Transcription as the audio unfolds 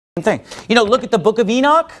thing. You know, look at the book of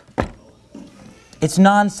Enoch. It's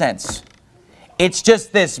nonsense. It's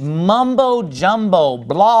just this mumbo jumbo,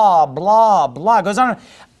 blah, blah, blah. It goes on.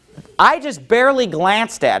 I just barely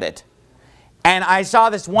glanced at it. And I saw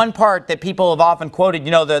this one part that people have often quoted,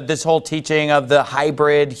 you know, this whole teaching of the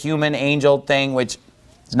hybrid human angel thing, which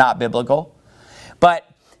is not biblical. But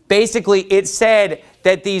basically it said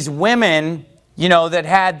that these women, you know, that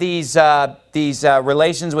had these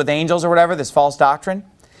relations with angels or whatever, this false doctrine,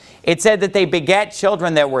 it said that they begat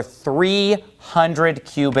children that were 300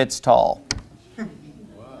 cubits tall.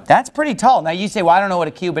 That's pretty tall. Now you say, well, I don't know what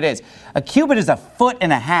a cubit is. A cubit is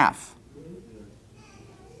 1.5 feet.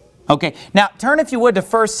 Okay, now turn if you would to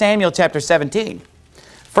 1 Samuel chapter 17.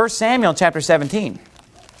 1 Samuel chapter 17.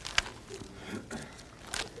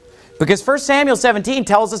 Because 1 Samuel 17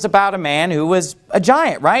 tells us about a man who was a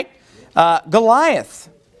giant, right? Goliath.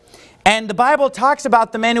 And the Bible talks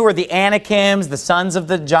about the men who were the Anakims, the sons of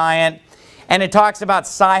the giant. And it talks about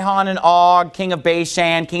Sihon and Og, king of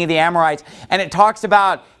Bashan, king of the Amorites. And it talks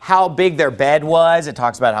about how big their bed was. It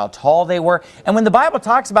talks about how tall they were. And when the Bible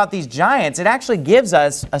talks about these giants, it actually gives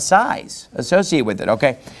us a size associated with it,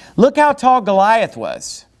 okay? Look how tall Goliath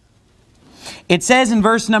was. It says in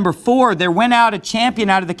verse number 4, there went out a champion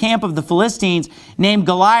out of the camp of the Philistines named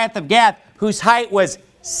Goliath of Gath, whose height was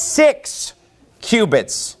 6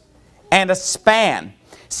 cubits and a span.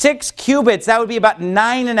 6 cubits, that would be about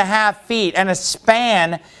 9.5 feet, and a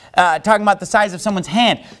span, talking about the size of someone's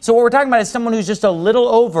hand. So what we're talking about is someone who's just a little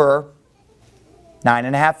over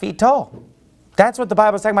 9.5 feet tall. That's what the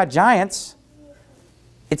Bible is talking about, giants.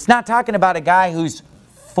 It's not talking about a guy who's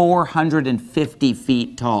 450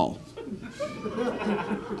 feet tall.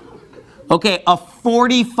 Okay, a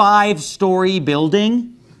 45-story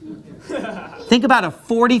building. Think about a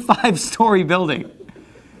 45-story building.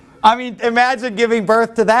 I mean, imagine giving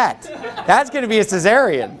birth to that. That's going to be a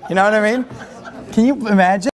cesarean. You know what I mean? Can you imagine?